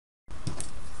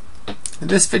In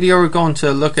this video we're going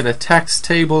to look at a tax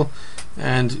table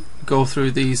and go through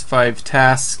these 5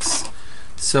 tasks.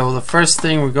 So the first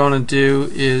thing we're going to do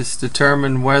is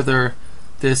determine whether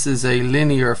this is a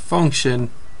linear function,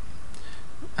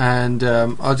 and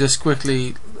I'll just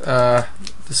quickly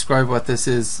describe what this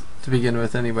is to begin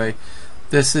with anyway.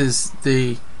 This is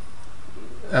the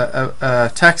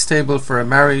tax table for a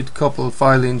married couple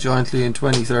filing jointly in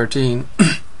 2013.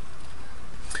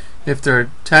 If their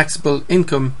taxable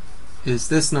income is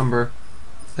this number,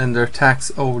 then their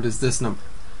tax owed is this number.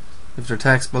 If their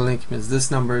taxable income is this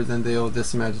number, then they owe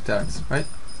this amount of tax, right?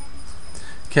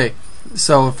 Okay,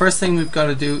 so the first thing we've got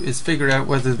to do is figure out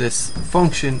whether this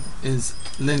function is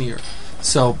linear.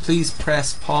 So please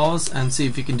press pause and see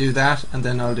if you can do that, and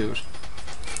then I'll do it.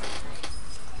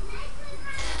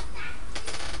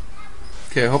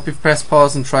 Okay, I hope you've pressed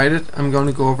pause and tried it. I'm going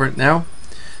to go over it now.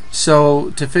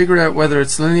 So to figure out whether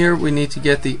it's linear, we need to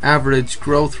get the average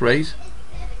growth rate.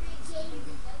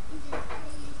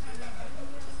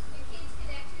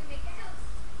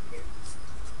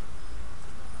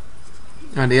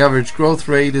 And the average growth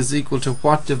rate is equal to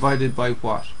what divided by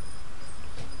what?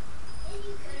 Do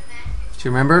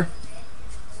you remember?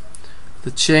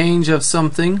 The change of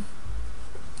something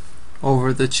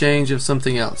over the change of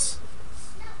something else.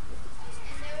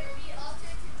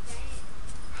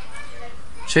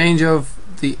 Change of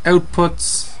the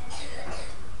outputs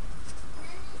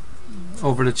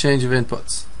over the change of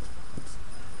inputs.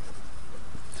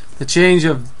 The change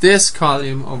of this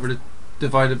column over the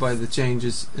divided by the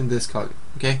changes in this column.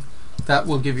 Okay, that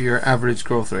will give you your average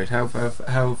growth rate,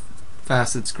 how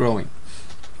fast it's growing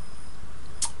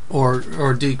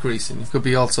or decreasing. It could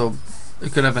be also,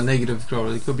 it could have a negative growth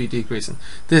rate, it could be decreasing.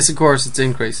 This, of course, it's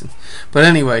increasing. But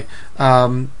anyway,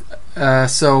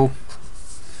 so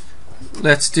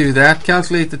let's do that.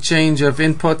 Calculate the change of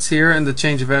inputs here and the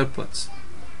change of outputs.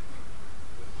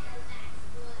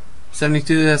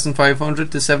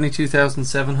 72,500 to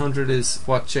 72,700 is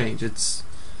what change? It's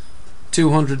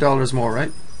 $200 more,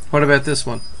 right? What about this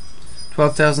one?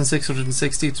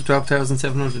 12,660 to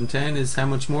 12,710 is how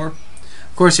much more?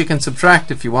 Of course, you can subtract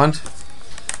if you want.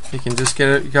 You can just get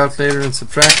a calculator and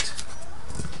subtract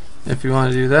if you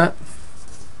want to do that.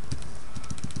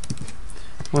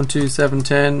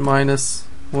 12710 minus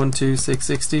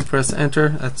 12660, press enter.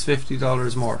 That's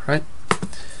 $50 more, right?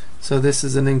 So this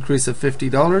is an increase of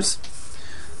 $50.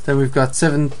 Then we've got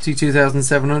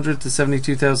 72,700 to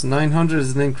 72,900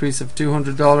 is an increase of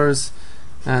 $200,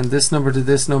 and this number to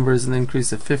this number is an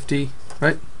increase of 50,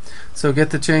 right? So get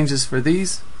the changes for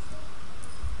these.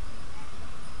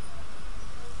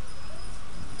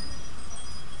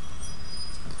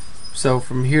 So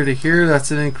from here to here,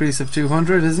 that's an increase of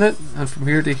 200, isn't it? And from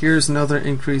here to here is another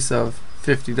increase of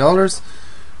 $50.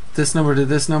 This number to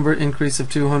this number, increase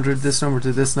of 200. This number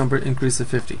to this number, increase of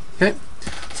 50. Okay,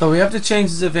 so we have the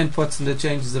changes of inputs and the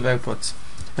changes of outputs.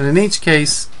 And in each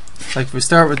case, like if we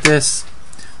start with this,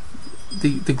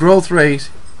 the growth rate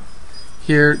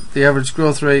here, the average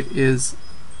growth rate is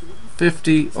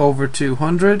 50 over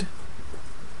 200.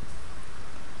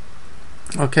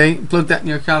 Okay, plug that in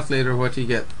your calculator, what do you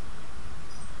get?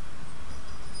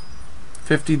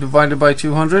 50 divided by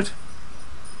 200,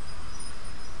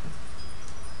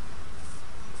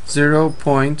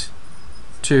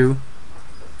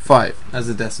 0.25 as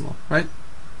a decimal, right?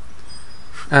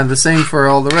 And the same for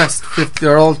all the rest.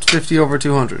 They're all 50 over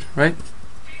 200, right?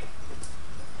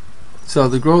 So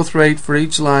the growth rate for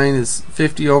each line is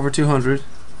 50 over 200,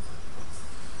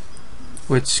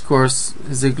 which of course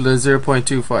is equal to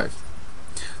 0.25.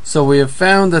 So we have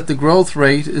found that the growth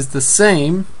rate is the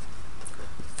same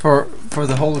for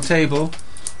the whole table.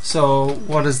 So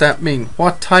what does that mean?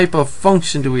 What type of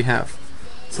function do we have?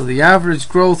 So the average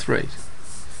growth rate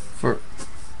for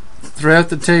throughout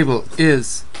the table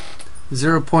is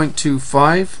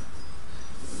 0.25.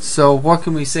 So what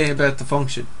can we say about the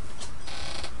function?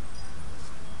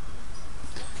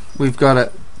 We've got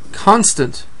a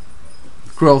constant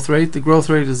growth rate. The growth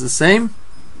rate is the same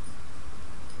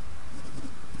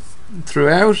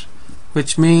throughout,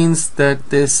 which means that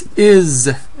this is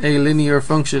a linear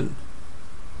function.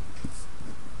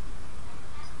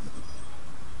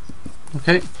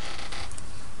 Okay,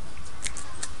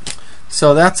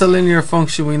 so that's a linear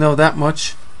function, we know that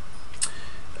much.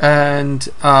 And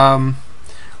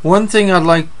one thing I'd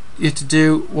like you to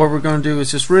do, what we're going to do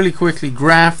is just really quickly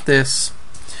graph this,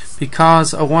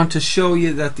 because I want to show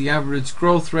you that the average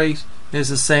growth rate is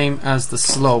the same as the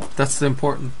slope. That's the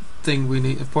important thing we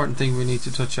need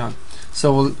to touch on.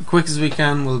 So we'll, quick as we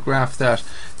can, we'll graph that.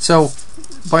 So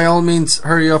by all means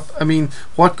hurry up. I mean,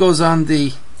 what goes on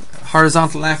the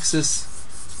horizontal axis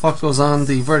what goes on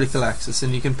the vertical axis,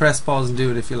 and you can press pause and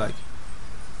do it if you like,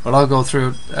 but I'll go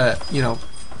through it you know,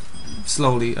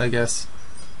 slowly, I guess.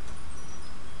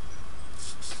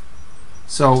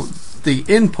 So the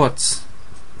inputs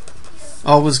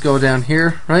always go down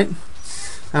here, right?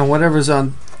 And whatever's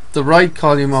on the right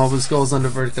column always goes on the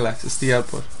vertical axis, the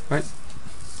output, right?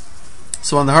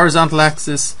 So on the horizontal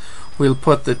axis we'll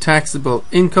put the taxable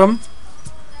income,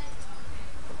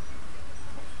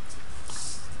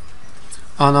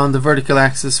 and on the vertical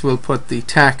axis we'll put the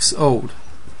tax owed.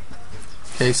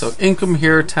 Okay, so income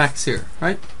here, tax here,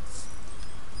 right?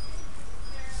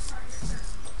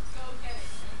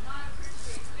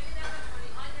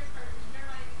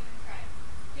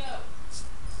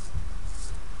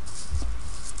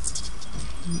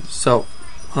 So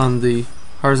on the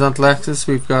horizontal axis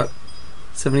we've got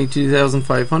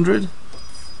 72,500,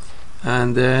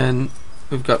 and then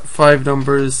we've got 5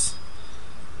 numbers,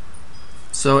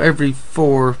 so every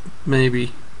 4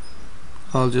 maybe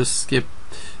I'll just skip.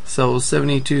 So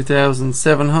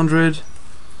 72,700,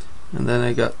 and then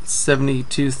I got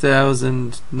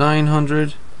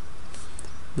 72,900,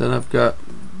 then I've got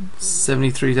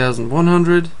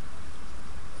 73,100,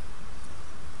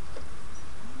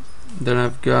 then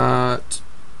I've got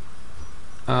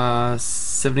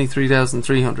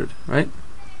 73,300, right?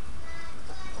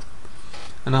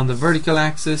 And on the vertical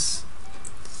axis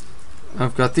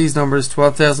I've got these numbers,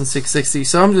 12,660.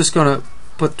 So I'm just going to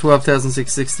put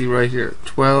 12,660 right here,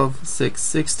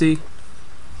 12,660,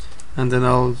 and then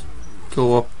I'll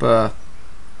go up I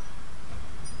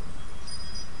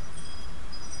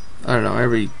don't know,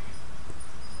 every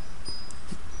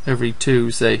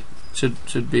 2, say,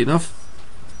 should be enough.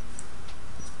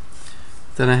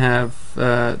 Then I have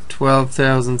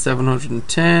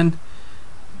 12,710,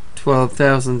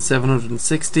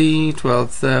 12,760,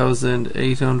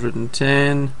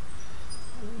 12,810,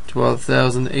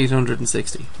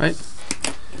 12,860, right?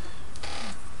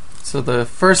 So the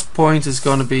first point is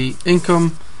going to be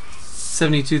income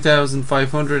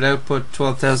 72,500, output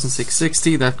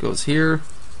 12,660, that goes here.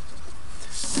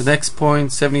 The next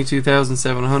point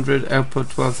 72,700, output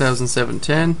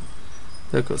 12,710,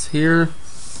 that goes here,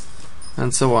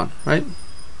 and so on, right?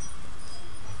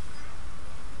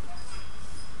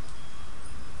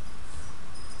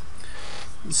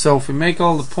 So if we make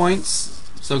all the points,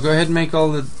 so go ahead and make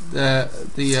all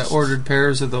the ordered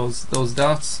pairs of those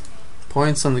dots,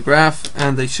 points on the graph,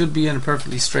 and they should be in a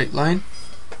perfectly straight line,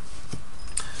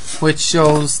 which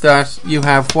shows that you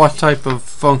have what type of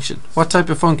function. What type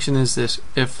of function is it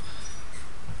if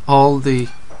all the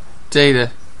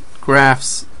data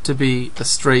graphs to be a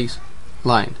straight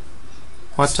line?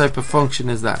 What type of function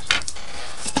is that?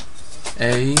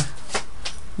 A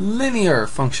linear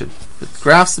function. If it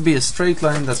graphs to be a straight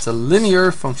line, that's a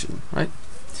linear function, right?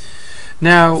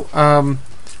 Now,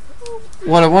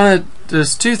 what I want to,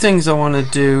 there's 2 things I want to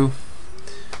do.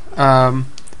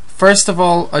 First of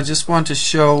all, I just want to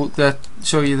show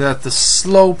you that the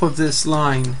slope of this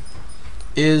line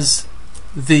is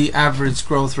the average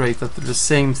growth rate, that they're the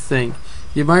same thing.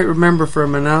 You might remember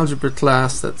from an algebra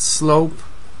class that slope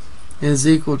is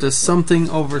equal to something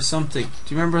over something.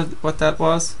 Do you remember what that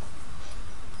was?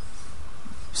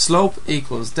 Slope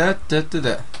equals da da da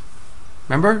da.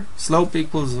 Remember? Slope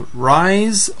equals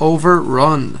rise over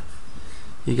run.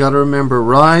 You got to remember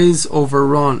rise over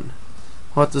run.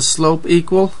 What does slope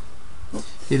equal?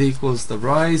 It equals the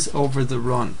rise over the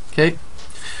run. Okay?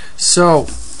 So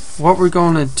what we're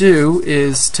going to do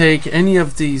is take any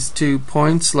of these 2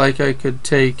 points, like I could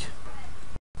take,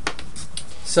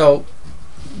 so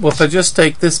well, if I just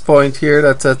take this point here,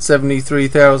 that's at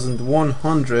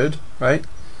 73,100, right?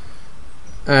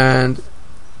 And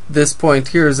this point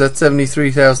here is at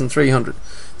 73,300.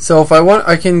 So if I want,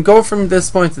 I can go from this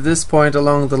point to this point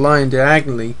along the line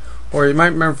diagonally, or you might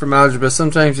remember from algebra,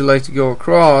 sometimes you like to go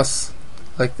across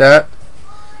like that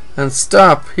and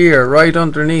stop here right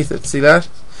underneath it. See that?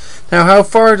 Now how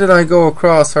far did I go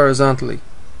across horizontally?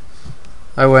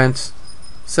 I went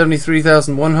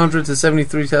 73,100 to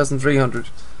 73,300.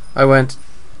 I went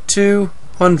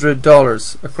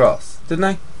 $200 across, didn't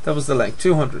I? That was the length,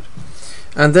 200.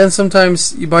 And then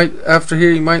sometimes you might, after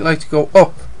here, you might like to go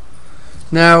up.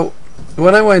 Now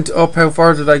when I went up, how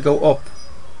far did I go up?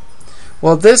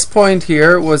 Well, this point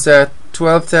here was at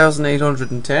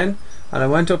 12,810, and I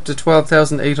went up to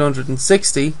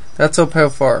 12,860. That's up how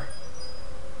far?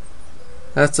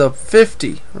 That's up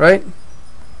 50, right?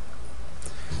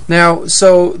 Now,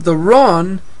 so the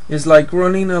run is like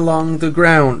running along the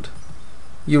ground.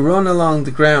 You run along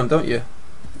the ground, don't you?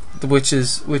 Which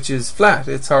is flat.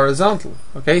 It's horizontal.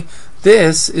 Okay.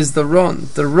 This is the run.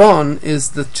 The run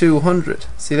is the 200.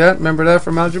 See that? Remember that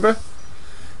from algebra?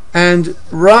 And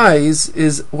rise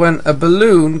is when a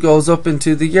balloon goes up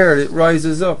into the air, it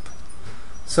rises up.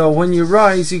 So when you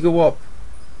rise, you go up.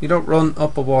 You don't run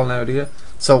up a wall now, do you?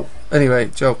 So anyway,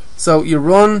 joke. So you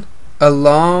run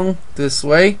along this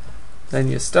way, then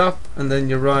you stop, and then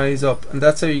you rise up, and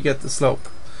that's how you get the slope.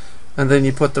 And then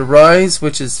you put the rise,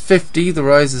 which is 50, the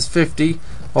rise is 50,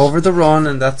 over the run,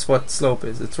 and that's what slope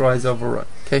is. It's rise over run.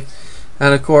 Okay,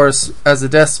 and of course, as a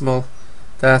decimal,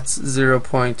 that's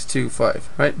 0.25,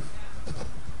 right?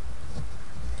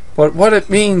 But what it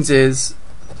means is,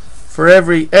 for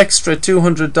every extra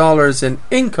 $200 in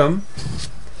income,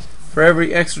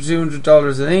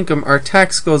 our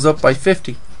tax goes up by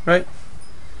 50, right?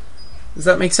 Does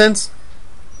that make sense?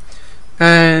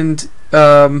 And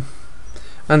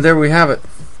there we have it.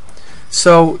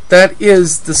 So that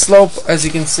is the slope, as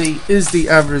you can see, is the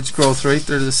average growth rate.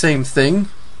 They're the same thing.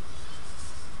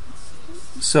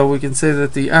 So we can say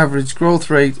that the average growth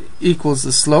rate equals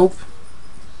the slope.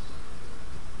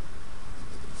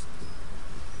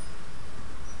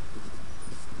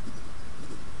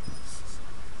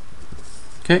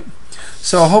 Okay,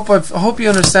 so I hope you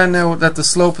understand now that the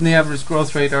slope and the average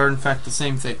growth rate are in fact the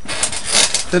same thing.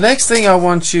 The next thing I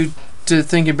want you to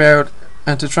think about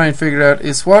and to try and figure out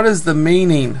is, what is the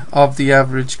meaning of the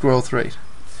average growth rate?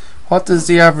 What does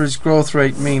the average growth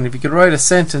rate mean? If you could write a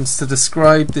sentence to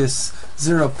describe this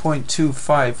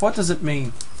 0.25, what does it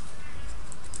mean?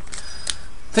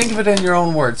 Think of it in your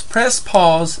own words. Press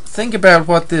pause, think about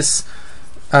what this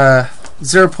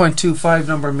 0.25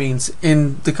 number means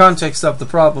in the context of the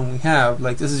problem we have.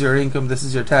 Like, this is your income, this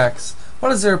is your tax. What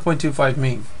does 0.25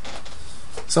 mean?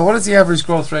 So what does the average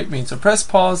growth rate mean? So press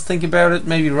pause, think about it,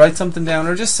 maybe write something down,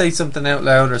 or just say something out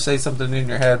loud, or say something in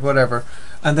your head, whatever,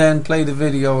 and then play the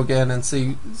video again and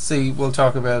see we'll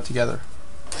talk about it together.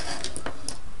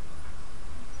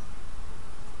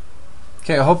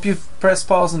 Okay, I hope you've pressed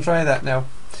pause and try that now.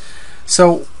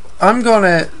 So I'm going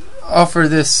to offer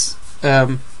this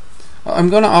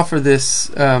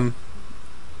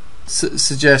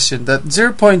suggestion that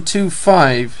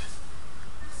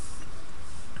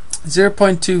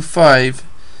 0.25,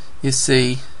 you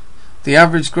see, the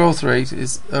average growth rate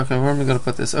is, okay, where am I going to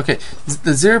put this? Okay,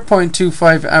 the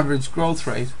 0.25 average growth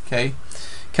rate, okay,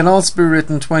 can also be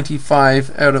written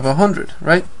 25 out of 100,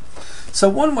 right? So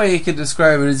one way you could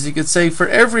describe it is, you could say for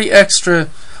every extra,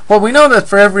 well, we know that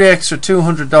for every extra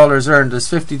 $200 earned, there's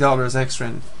 $50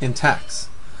 extra in tax.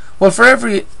 Well, for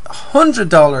every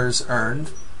 $100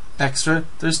 earned extra,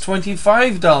 there's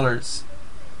 $25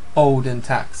 owed in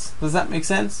tax. Does that make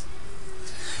sense?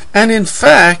 And in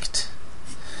fact,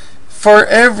 for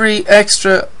every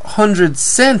extra 100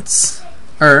 cents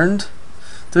earned,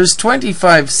 there's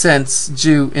 25 cents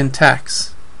due in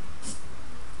tax.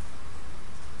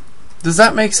 Does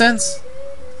that make sense?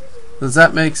 Does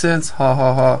that make sense? Ha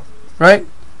ha ha. Right?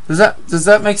 Does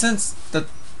that make sense?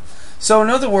 So in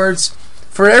other words,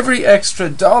 for every extra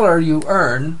dollar you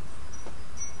earn,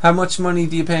 how much money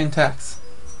do you pay in tax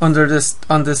on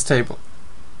this table?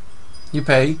 You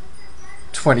pay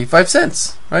 25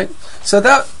 cents, right? So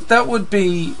that would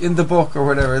be in the book or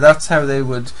whatever. That's how they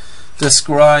would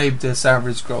describe this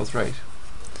average growth rate.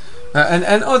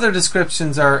 And other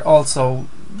descriptions are also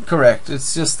correct.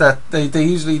 It's just that they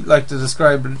usually like to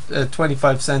describe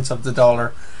 25 cents of the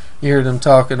dollar. You hear them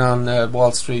talking on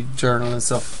Wall Street Journal and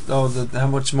stuff. Oh, how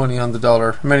much money on the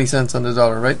dollar? How many cents on the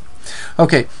dollar, right?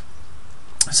 Okay.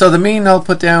 So the mean I'll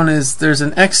put down is, there's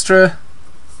an extra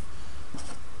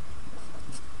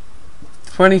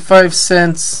 25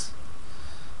 cents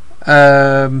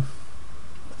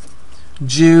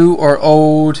due or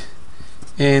owed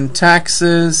in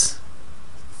taxes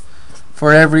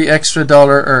for every extra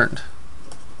dollar earned.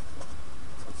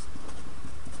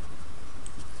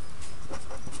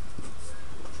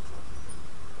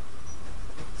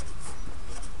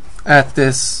 At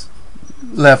this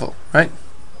level, right?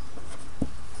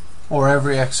 Or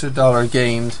every extra dollar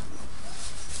gained.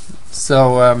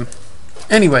 So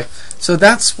anyway, so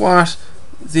that's what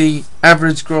the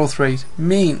average growth rate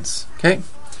means. Okay.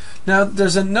 Now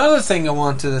there's another thing I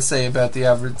wanted to say about the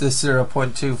average, this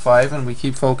 0.25, and we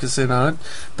keep focusing on it.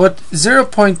 But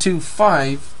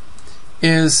 0.25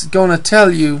 is going to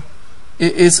tell you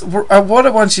what I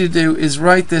want you to do is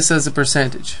write this as a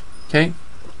percentage. Okay.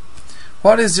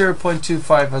 What is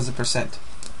 0.25 as a percent?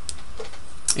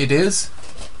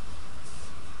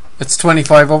 It's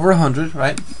 25 over 100,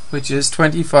 right? Which is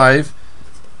 25%,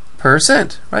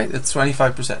 right? It's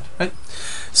 25%, right?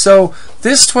 So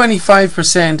this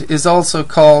 25% is also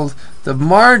called the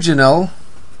marginal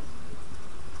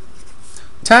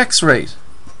tax rate.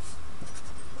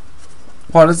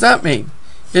 What does that mean?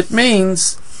 It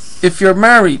means if you're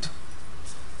married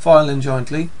filing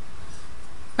jointly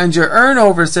and you earn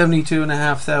over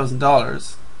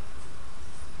 $72,500,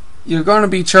 you're going to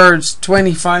be charged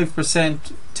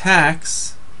 25%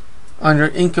 tax on your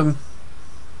income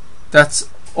that's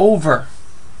over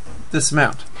this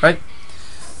amount, right?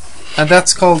 And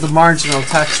that's called the marginal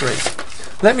tax rate.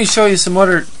 Let me show you some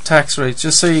other tax rates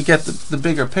just so you get the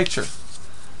bigger picture.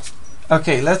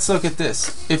 Okay, let's look at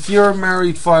this. If you're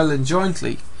married filing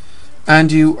jointly and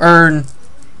you earn,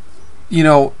 you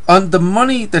know, on the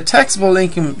money, the taxable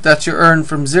income that you earn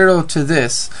from zero to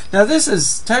this. Now this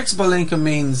is, taxable income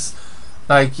means,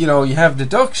 like, you know, you have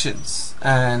deductions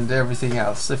and everything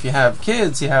else. If you have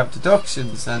kids, you have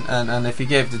deductions, and if you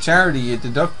gave to charity, you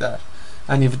deduct that,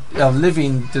 and you've a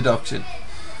living deduction.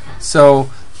 So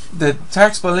the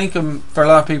taxable income for a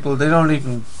lot of people, they don't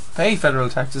even pay federal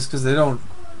taxes because they don't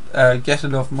get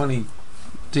enough money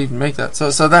to even make that. So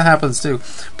that happens too.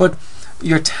 But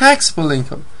your taxable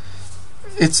income,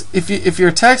 it's if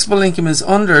your taxable income is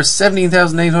under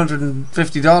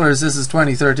 $17,850, this is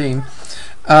 2013,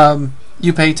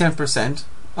 you pay 10%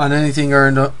 on anything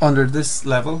earned under this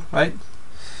level, right?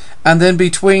 And then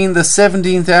between the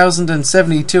 17,000 and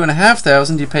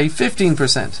 72,500, you pay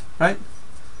 15%, right?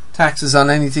 Taxes on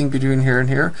anything between here and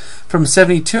here. From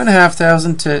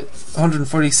 72,500 to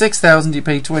 146,000, you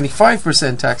pay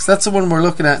 25% tax. That's the one we're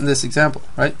looking at in this example,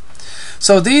 right?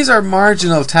 So these are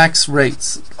marginal tax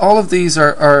rates. All of these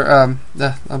are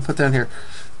I'll put down here,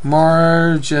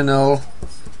 marginal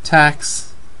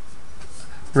tax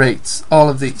rates. All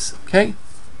of these, okay?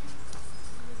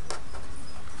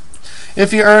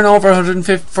 If you earn over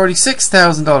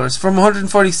 $146,000, from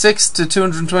 146 to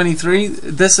 223,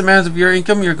 this amount of your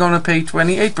income, you're going to pay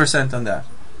 28% on that.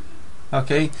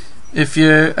 Okay, if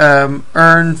you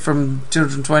earn from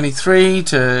 223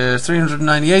 to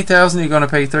 398,000, you're going to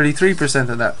pay 33%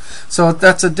 of that. So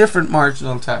that's a different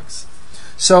marginal tax.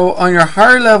 So on your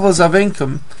higher levels of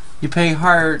income, you pay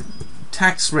higher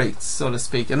tax rates, so to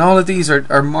speak, and all of these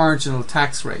are marginal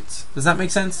tax rates. Does that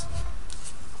make sense?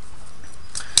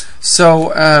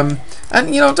 So,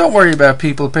 and you know, don't worry about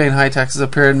people paying high taxes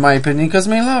up here, in my opinion, because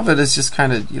I mean, a lot of it is just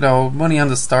kind of, you know, money on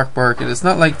the stock market. It's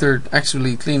not like they're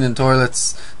actually cleaning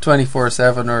toilets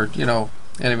 24/7, or, you know,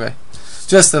 anyway,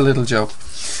 just a little joke.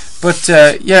 But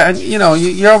yeah, and you know,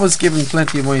 you're always given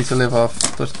plenty of money to live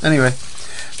off. But anyway,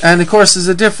 and of course, there's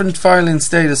a different filing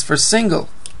status for single.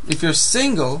 If you're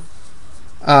single,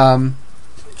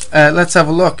 let's have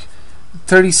a look.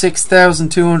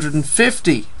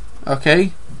 36,250.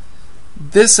 Okay.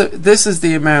 This is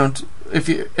the amount. If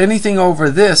you anything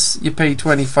over this, you pay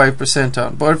 25%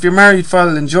 on. But if you're married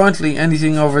filing jointly,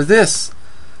 anything over this,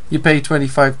 you pay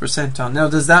 25% on. Now,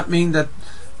 does that mean that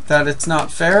it's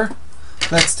not fair?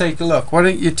 Let's take a look. Why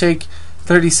don't you take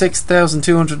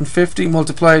 36,250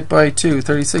 multiplied by 2?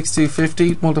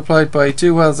 36,250 multiplied by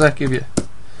 2. What does that give you?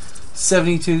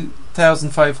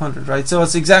 72,500, right? So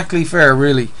it's exactly fair,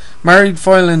 really. Married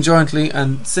filing jointly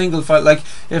and single file, like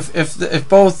if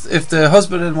the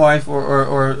husband and wife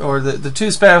or the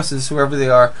two spouses, whoever they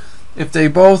are, if they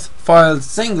both filed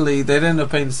singly, they'd end up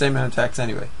paying the same amount of tax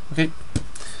anyway. Okay,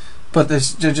 but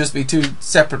there'd just be two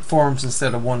separate forms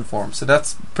instead of one form. So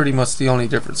that's pretty much the only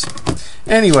difference.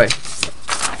 Anyway,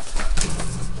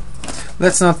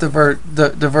 let's not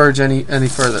diverge any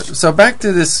further. So back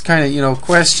to this kind of, you know,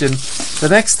 question. The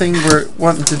next thing we're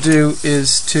wanting to do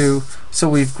is so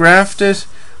we've graphed it,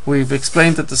 we've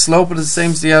explained that the slope is the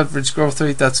same as the average growth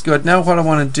rate. That's good. Now what I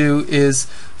want to do is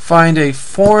find a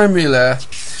formula,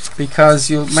 because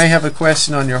you may have a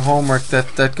question on your homework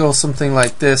that goes something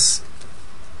like this.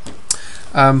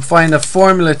 Find a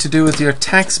formula to do with your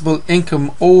taxable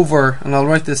income over, and I'll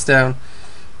write this down,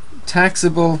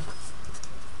 taxable.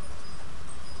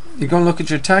 You're going to look at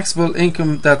your taxable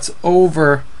income that's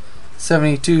over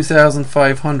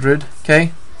 72,500,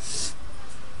 okay?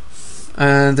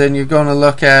 And then you're going to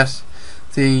look at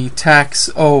the tax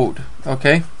owed,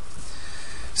 okay?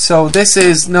 So this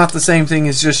is not the same thing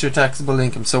as just your taxable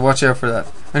income, so watch out for that.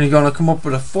 And you're going to come up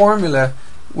with a formula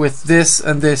with this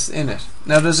and this in it.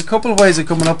 Now there's a couple of ways of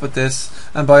coming up with this,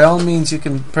 and by all means you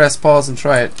can press pause and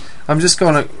try it. I'm just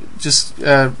going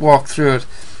to walk through it.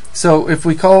 So if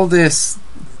we call this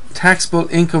taxable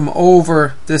income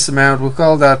over this amount, we'll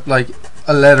call that like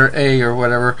a letter A or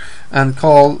whatever, and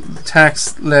call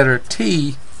tax letter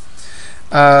T.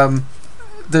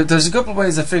 There's a couple of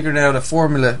ways of figuring out a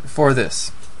formula for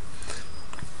this.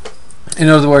 In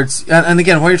other words, and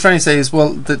again, what you're trying to say is,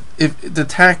 well, if the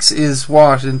tax is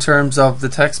what in terms of the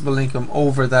taxable income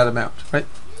over that amount, right?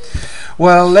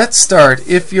 Well, let's start.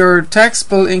 If your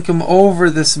taxable income over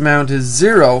this amount is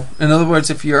 0, in other words,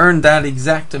 if you earn that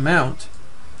exact amount,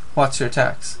 what's your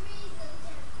tax?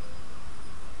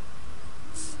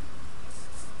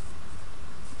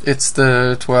 it's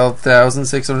the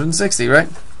 12,660, right?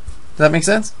 Does that make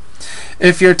sense?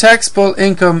 If your taxable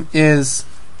income is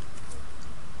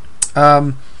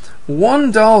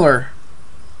 $1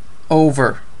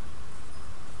 over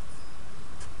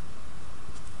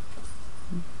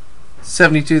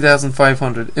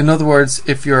 72,500, in other words,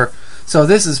 if you're, so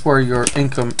this is where your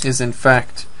income is in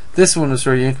fact, this one is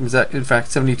where your income is in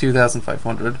fact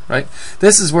 72,500, right?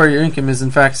 This is where your income is in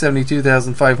fact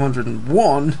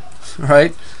 72,501,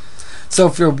 right? So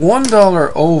if you're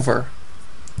 $1 over,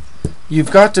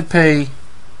 you've got to pay, of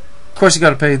course you got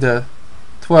to pay the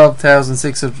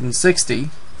 12,660,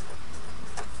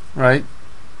 right?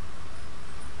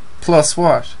 Plus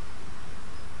what?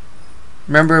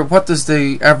 Remember, what does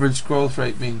the average growth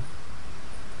rate mean?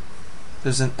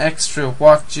 There's an extra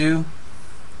what due?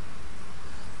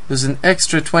 There's an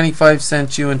extra 25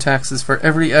 cents due in taxes for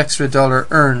every extra dollar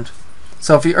earned.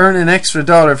 So if you earn an extra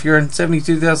dollar, if you earn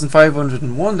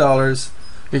 $72,501,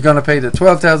 you're going to pay the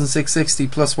 12,660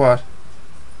 plus what?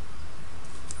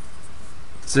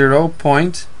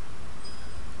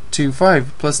 0.25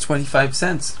 plus 25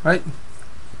 cents, right?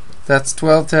 That's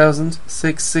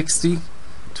 12,660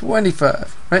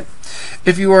 25, right?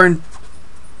 If you earn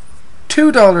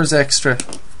 $2 extra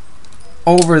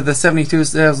over the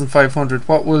 72,500,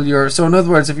 what will your, so in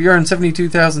other words, if you earn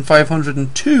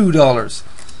 $72,502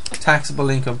 taxable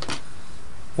income,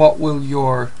 what will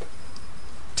your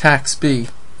tax be?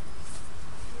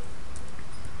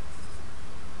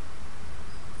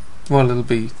 Well, it'll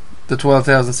be the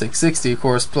 12,660, of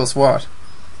course, plus what?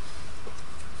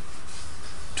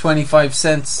 25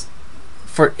 cents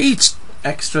for each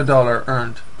extra dollar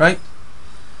earned, right?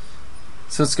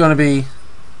 So it's going to be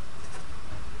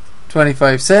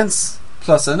 25 cents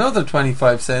plus another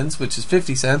 25 cents, which is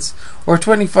 50 cents, or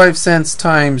 25 cents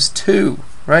times 2,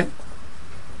 right?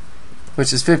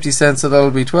 Which is 50 cents, so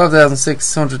that'll be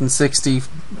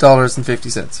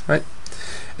 $12,660.50, right?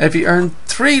 If you earn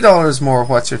 $3 more,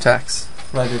 what's your tax?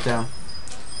 Write it down.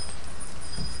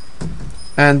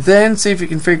 And then see if you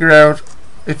can figure out,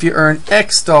 if you earn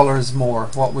X dollars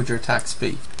more, what would your tax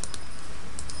be?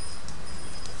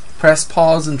 Press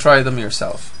pause and try them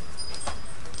yourself.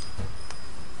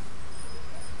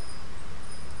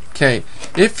 Okay,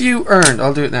 if you earned,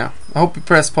 I'll do it now. I hope you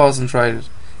press pause and tried it.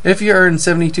 If you earn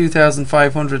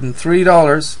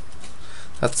 $72,503,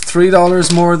 that's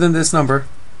 $3 more than this number,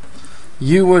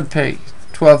 you would pay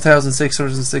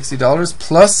 $12,660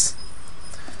 plus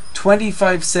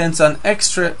 25 cents on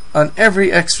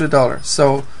every extra dollar.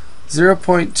 So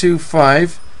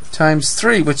 0.25 times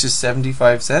 3, which is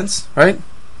 75 cents, right?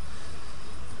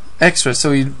 Extra.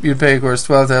 So you'd pay, of course,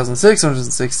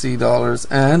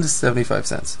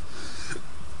 $12,660.75.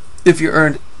 If you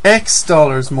earned X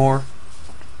dollars more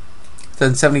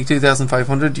than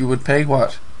 72,500, you would pay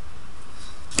what?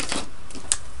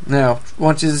 Now, I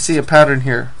want you to see a pattern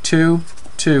here. 2,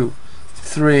 2,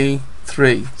 3,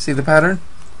 3. See the pattern?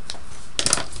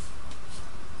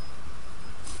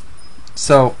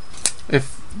 So,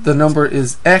 if the number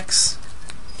is X,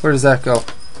 where does that go?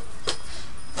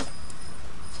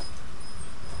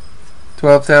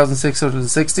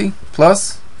 12,660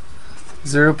 plus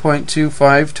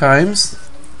 0.25 times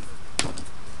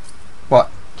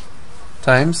what?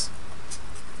 Times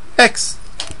X.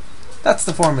 That's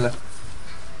the formula.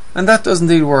 And that does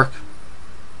indeed work.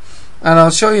 And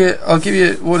I'll show you, I'll give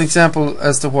you one example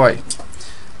as to why.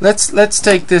 Let's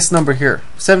take this number here,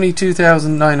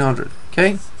 72,900.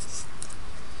 Okay?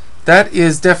 That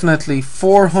is definitely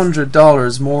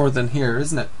 $400 more than here,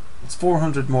 isn't it? It's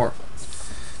 400 more.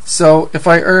 So if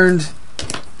I earned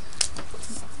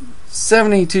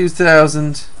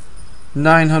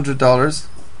 $72,900,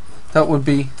 that would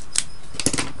be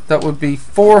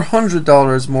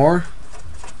 $400 more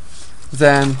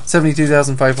than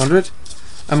 72,500,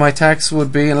 and my tax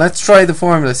would be, and let's try the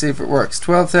formula, see if it works,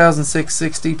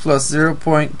 12,660 plus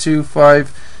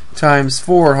 0.25 times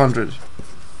 400.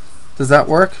 Does that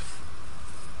work?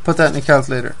 Put that in a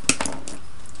calculator.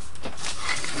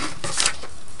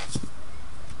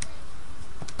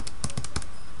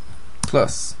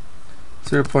 Plus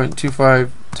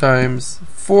 0.25 times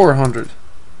 400.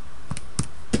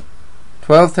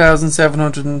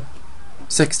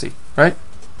 12,760, right?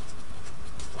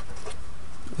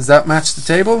 Does that match the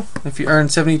table? If you earn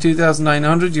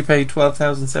 72,900, you pay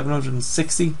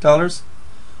 $12,760.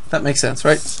 That makes sense,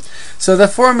 right? So the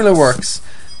formula works.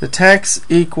 The tax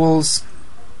equals,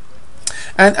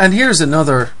 and here's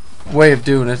another way of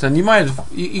doing it, and you might have,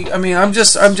 I mean, I'm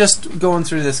just going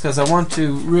through this because I want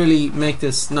to really make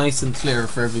this nice and clear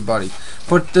for everybody.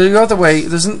 But the other way,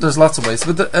 there's lots of ways,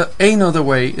 but another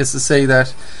way is to say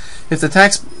that if the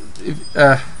tax,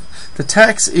 the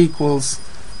tax equals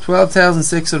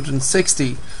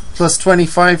 12,660 plus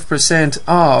 25%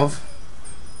 of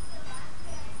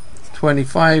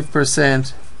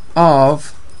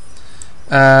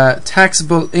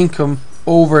taxable income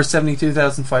over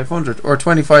 72,500, or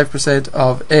 25%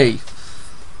 of A.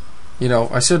 You know,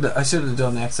 I should have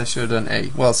done X, I should have done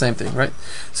A. Well, same thing, right?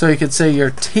 So you could say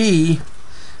your T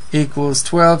equals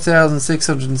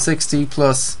 12,660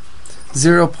 plus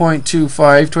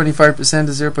 0.25, 25%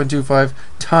 is 0.25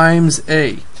 times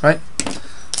A, right?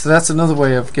 So that's another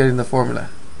way of getting the formula.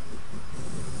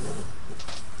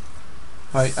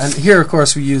 Right, and here of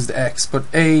course we used X, but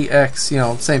AX, you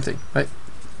know, same thing, right?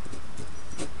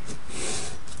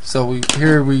 So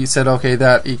here we said, okay,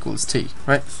 that equals T,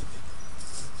 right?